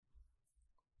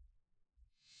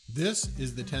This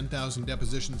is the 10,000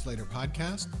 Depositions Later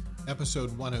podcast,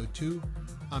 episode 102.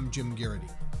 I'm Jim Garrity.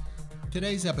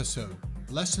 Today's episode,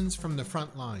 Lessons from the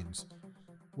Front Lines.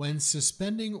 When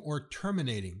suspending or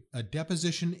terminating a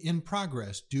deposition in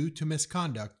progress due to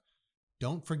misconduct,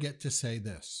 don't forget to say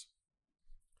this.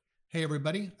 Hey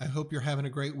everybody, I hope you're having a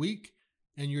great week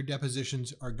and your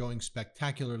depositions are going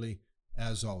spectacularly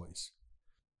as always.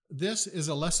 This is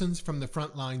a Lessons from the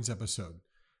Front Lines episode.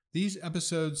 These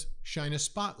episodes shine a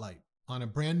spotlight on a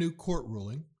brand new court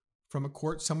ruling from a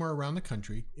court somewhere around the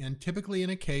country, and typically in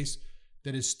a case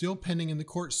that is still pending in the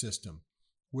court system,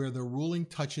 where the ruling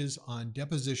touches on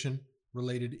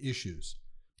deposition-related issues.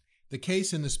 The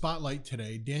case in the spotlight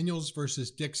today, Daniels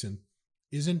versus Dixon,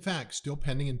 is in fact still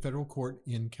pending in federal court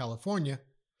in California,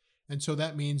 and so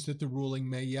that means that the ruling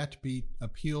may yet be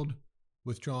appealed,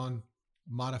 withdrawn,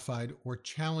 modified, or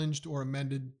challenged or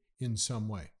amended in some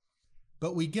way.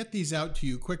 But we get these out to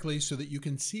you quickly so that you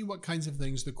can see what kinds of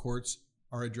things the courts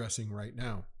are addressing right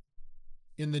now.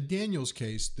 In the Daniels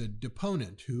case, the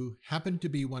deponent, who happened to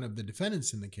be one of the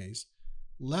defendants in the case,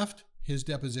 left his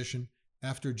deposition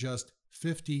after just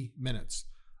 50 minutes,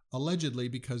 allegedly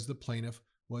because the plaintiff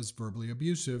was verbally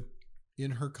abusive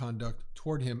in her conduct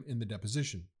toward him in the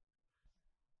deposition.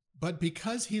 But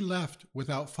because he left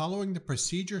without following the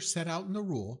procedure set out in the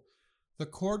rule, the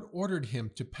court ordered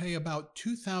him to pay about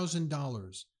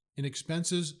 $2,000 in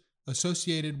expenses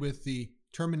associated with the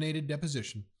terminated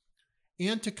deposition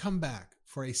and to come back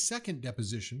for a second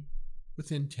deposition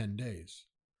within 10 days.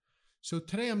 So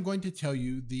today I'm going to tell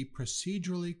you the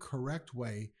procedurally correct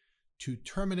way to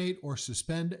terminate or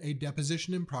suspend a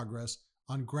deposition in progress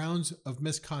on grounds of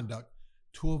misconduct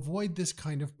to avoid this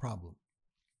kind of problem.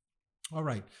 All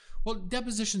right. Well,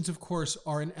 depositions, of course,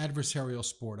 are an adversarial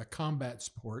sport, a combat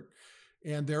sport.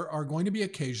 And there are going to be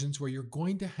occasions where you're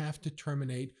going to have to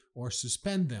terminate or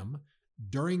suspend them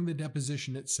during the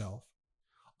deposition itself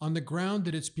on the ground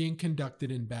that it's being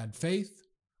conducted in bad faith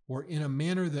or in a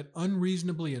manner that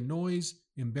unreasonably annoys,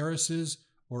 embarrasses,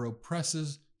 or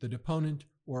oppresses the deponent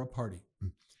or a party.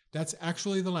 That's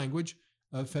actually the language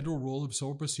of Federal Rule of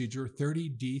Civil Procedure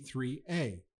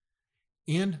 30D3A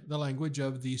and the language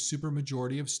of the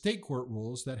supermajority of state court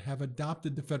rules that have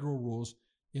adopted the federal rules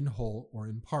in whole or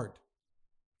in part.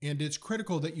 And it's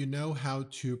critical that you know how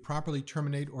to properly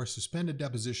terminate or suspend a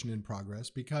deposition in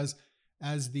progress because,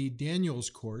 as the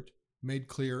Daniels Court made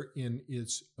clear in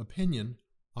its opinion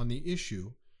on the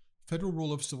issue, Federal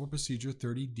Rule of Civil Procedure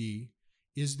 30D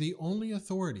is the only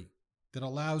authority that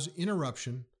allows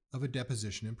interruption of a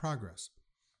deposition in progress.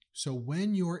 So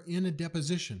when you're in a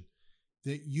deposition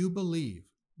that you believe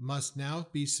must now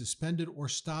be suspended or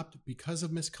stopped because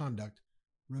of misconduct,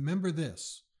 remember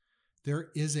this. There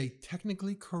is a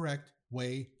technically correct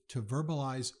way to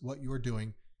verbalize what you're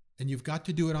doing, and you've got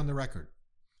to do it on the record.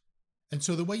 And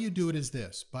so the way you do it is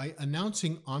this: by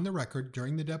announcing on the record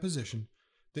during the deposition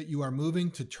that you are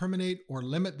moving to terminate or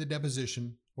limit the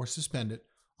deposition or suspend it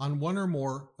on one or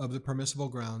more of the permissible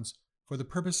grounds for the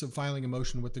purpose of filing a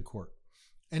motion with the court.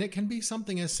 And it can be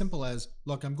something as simple as,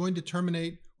 look, I'm going to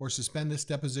terminate or suspend this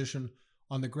deposition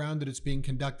on the ground that it's being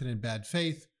conducted in bad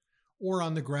faith, or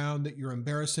on the ground that you're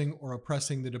embarrassing or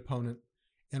oppressing the deponent,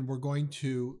 and we're going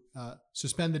to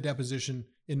suspend the deposition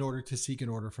in order to seek an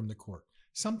order from the court.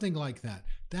 Something like that.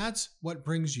 That's what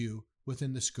brings you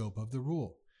within the scope of the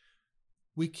rule.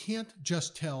 We can't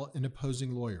just tell an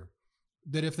opposing lawyer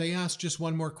that if they ask just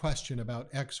one more question about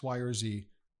X, Y, or Z,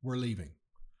 we're leaving,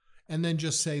 and then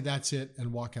just say that's it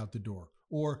and walk out the door,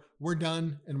 or we're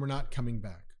done and we're not coming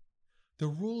back. The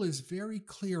rule is very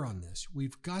clear on this.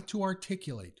 We've got to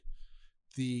articulate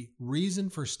the reason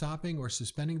for stopping or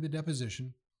suspending the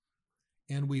deposition,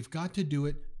 and we've got to do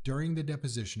it during the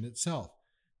deposition itself.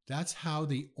 That's how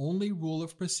the only rule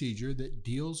of procedure that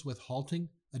deals with halting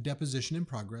a deposition in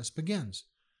progress begins,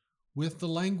 with the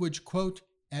language, quote,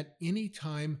 at any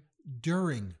time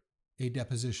during a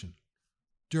deposition.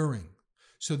 During.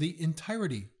 So the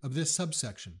entirety of this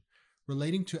subsection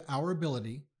relating to our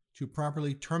ability to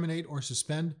properly terminate or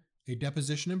suspend a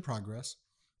deposition in progress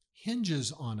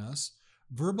hinges on us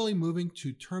verbally moving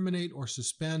to terminate or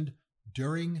suspend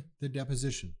during the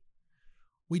deposition.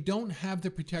 We don't have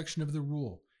the protection of the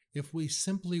rule if we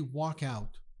simply walk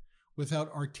out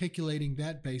without articulating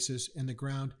that basis in the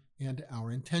ground and our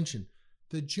intention.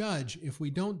 The judge, if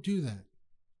we don't do that,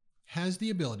 has the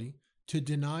ability to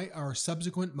deny our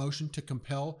subsequent motion to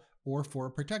compel or for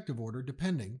a protective order,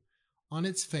 depending on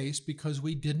its face, because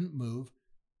we didn't move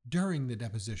during the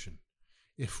deposition.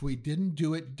 If we didn't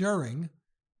do it during,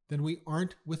 then we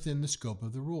aren't within the scope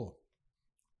of the rule.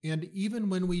 And even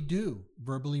when we do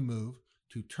verbally move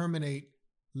to terminate,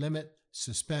 limit,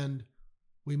 suspend,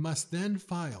 We must then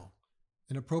file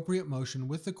an appropriate motion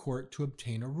with the court to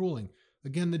obtain a ruling.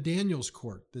 Again, the Daniels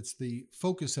Court, that's the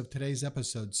focus of today's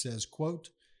episode, says, quote,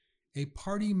 a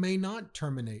party may not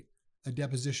terminate a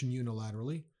deposition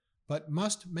unilaterally, but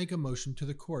must make a motion to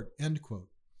the court, end quote.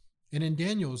 And in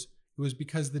Daniels, it was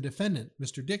because the defendant,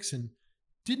 Mr. Dixon,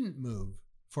 didn't move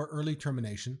for early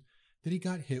termination that he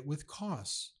got hit with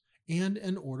costs and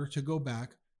an order to go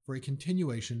back for a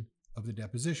continuation of the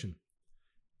deposition.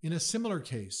 In a similar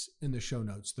case in the show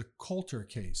notes, the Coulter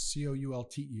case,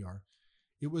 Coulter,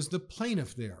 it was the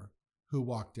plaintiff there who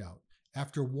walked out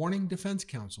after warning defense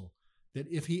counsel that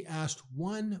if he asked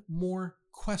one more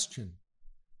question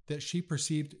that she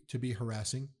perceived to be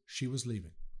harassing, she was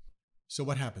leaving. So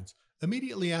what happens?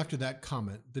 Immediately after that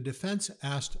comment, the defense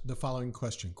asked the following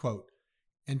question, quote,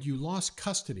 and you lost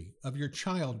custody of your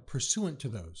child pursuant to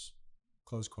those,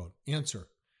 close quote. Answer.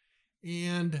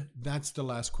 And that's the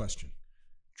last question.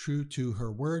 True to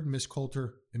her word, Ms.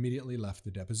 Coulter immediately left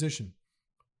the deposition.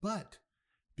 But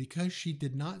because she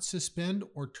did not suspend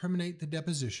or terminate the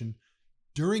deposition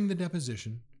during the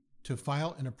deposition to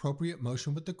file an appropriate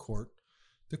motion with the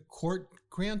court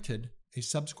granted a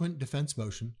subsequent defense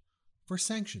motion for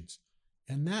sanctions.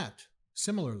 And that,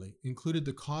 similarly, included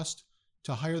the cost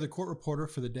to hire the court reporter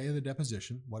for the day of the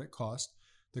deposition, what it cost,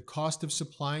 the cost of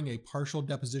supplying a partial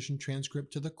deposition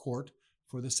transcript to the court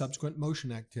for the subsequent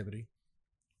motion activity,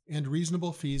 and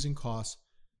reasonable fees and costs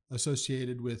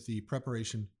associated with the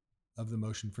preparation of the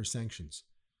motion for sanctions.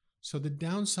 So the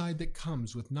downside that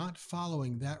comes with not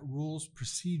following that rules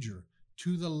procedure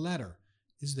to the letter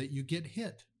is that you get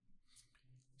hit.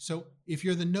 So if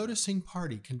you're the noticing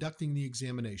party conducting the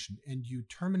examination and you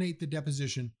terminate the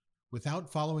deposition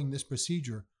without following this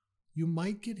procedure, you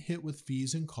might get hit with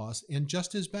fees and costs, and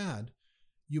just as bad,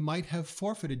 you might have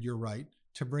forfeited your right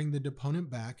to bring the deponent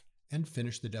back and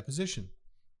finish the deposition.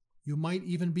 You might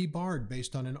even be barred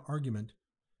based on an argument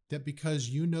that because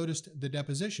you noticed the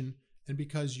deposition and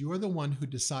because you're the one who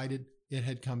decided it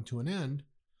had come to an end,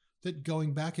 that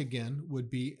going back again would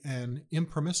be an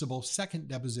impermissible second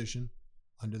deposition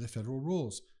under the federal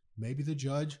rules. Maybe the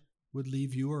judge would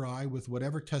leave you or I with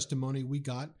whatever testimony we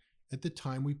got at the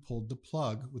time we pulled the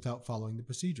plug without following the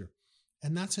procedure.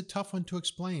 And that's a tough one to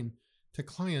explain to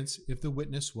clients if the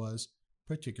witness was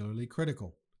particularly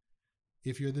critical.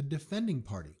 If you're the defending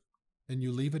party and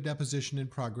you leave a deposition in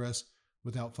progress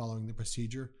without following the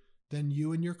procedure, then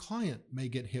you and your client may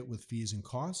get hit with fees and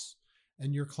costs,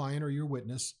 and your client or your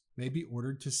witness may be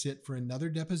ordered to sit for another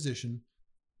deposition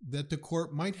that the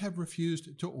court might have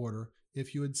refused to order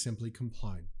if you had simply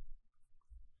complied.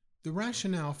 The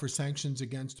rationale for sanctions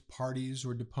against parties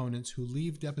or deponents who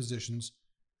leave depositions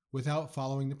without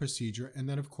following the procedure, and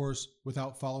then of course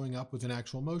without following up with an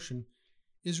actual motion,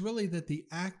 is really that the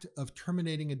act of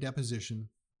terminating a deposition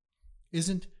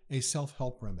isn't a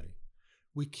self-help remedy.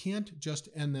 We can't just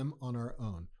end them on our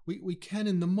own. We can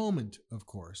in the moment, of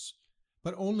course,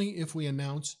 but only if we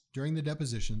announce during the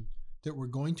deposition that we're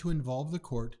going to involve the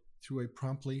court through a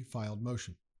promptly filed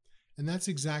motion. And that's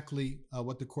exactly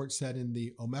what the court said in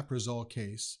the Omeprazole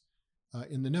case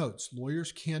in the notes.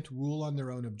 Lawyers can't rule on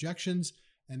their own objections,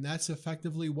 and that's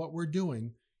effectively what we're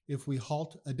doing if we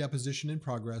halt a deposition in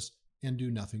progress and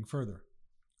do nothing further.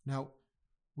 Now,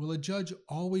 will a judge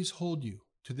always hold you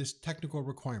to this technical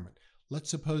requirement? Let's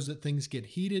suppose that things get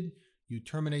heated, you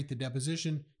terminate the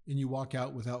deposition, and you walk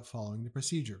out without following the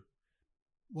procedure.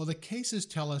 Well, the cases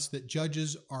tell us that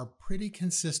judges are pretty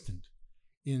consistent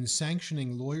in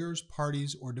sanctioning lawyers,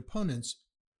 parties, or deponents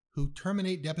who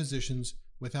terminate depositions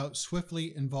without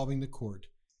swiftly involving the court,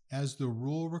 as the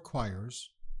rule requires,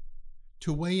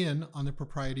 to weigh in on the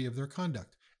propriety of their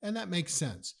conduct. And that makes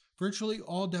sense. Virtually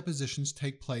all depositions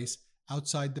take place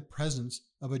outside the presence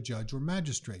of a judge or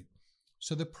magistrate.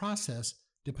 So the process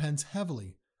depends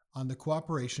heavily on the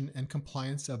cooperation and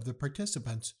compliance of the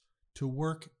participants to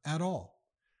work at all.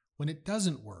 When it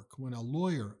doesn't work, when a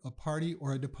lawyer, a party,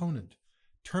 or a deponent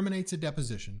terminates a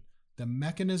deposition, the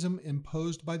mechanism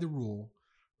imposed by the rule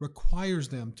requires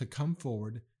them to come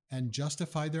forward and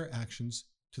justify their actions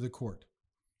to the court.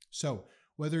 So,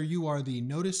 whether you are the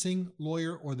noticing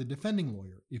lawyer or the defending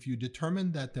lawyer, if you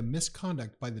determine that the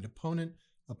misconduct by the deponent,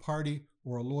 a party,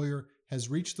 or a lawyer has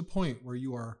reached the point where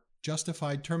you are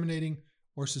justified terminating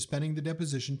or suspending the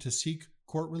deposition to seek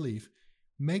court relief,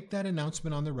 make that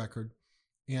announcement on the record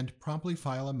and promptly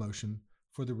file a motion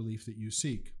for the relief that you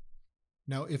seek.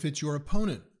 Now, if it's your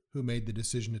opponent who made the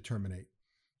decision to terminate,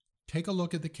 take a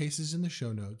look at the cases in the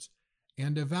show notes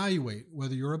and evaluate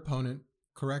whether your opponent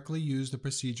correctly used the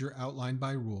procedure outlined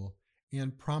by rule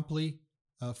and promptly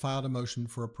filed a motion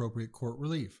for appropriate court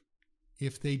relief.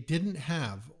 if they didn't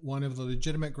have one of the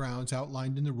legitimate grounds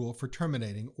outlined in the rule for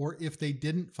terminating, or if they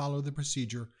didn't follow the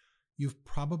procedure, you've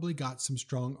probably got some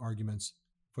strong arguments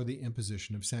for the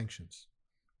imposition of sanctions.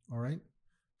 All right?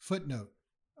 Footnote.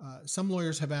 Some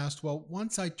lawyers have asked, well,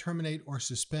 once I terminate or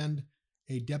suspend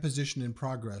a deposition in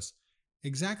progress,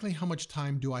 exactly how much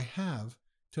time do I have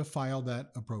to file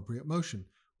that appropriate motion?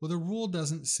 Well, the rule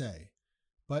doesn't say,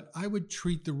 but I would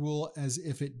treat the rule as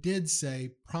if it did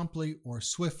say promptly or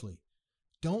swiftly.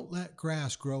 Don't let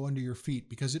grass grow under your feet,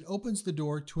 because it opens the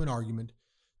door to an argument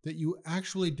that you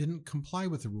actually didn't comply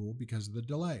with the rule because of the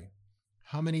delay.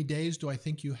 How many days do I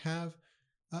think you have?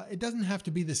 It doesn't have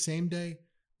to be the same day,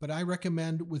 but I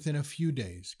recommend within a few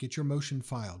days, get your motion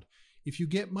filed. If you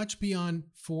get much beyond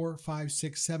 4, 5,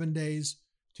 6, 7 days,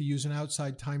 to use an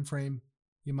outside time frame,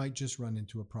 you might just run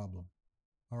into a problem.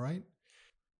 All right?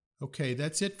 Okay,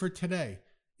 that's it for today.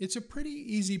 It's a pretty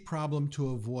easy problem to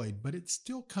avoid, but it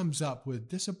still comes up with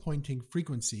disappointing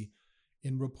frequency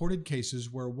in reported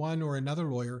cases where one or another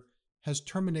lawyer has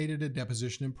terminated a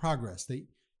deposition in progress. They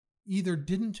either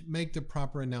didn't make the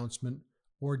proper announcement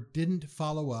or didn't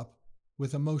follow up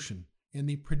with a motion. And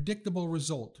the predictable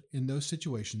result in those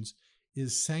situations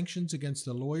is sanctions against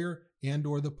the lawyer and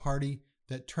or the party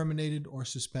that terminated or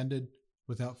suspended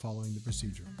without following the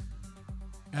procedure.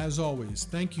 As always,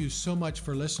 thank you so much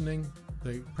for listening.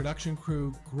 The production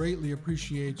crew greatly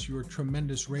appreciates your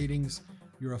tremendous ratings.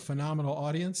 You're a phenomenal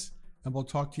audience, and we'll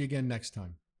talk to you again next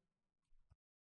time.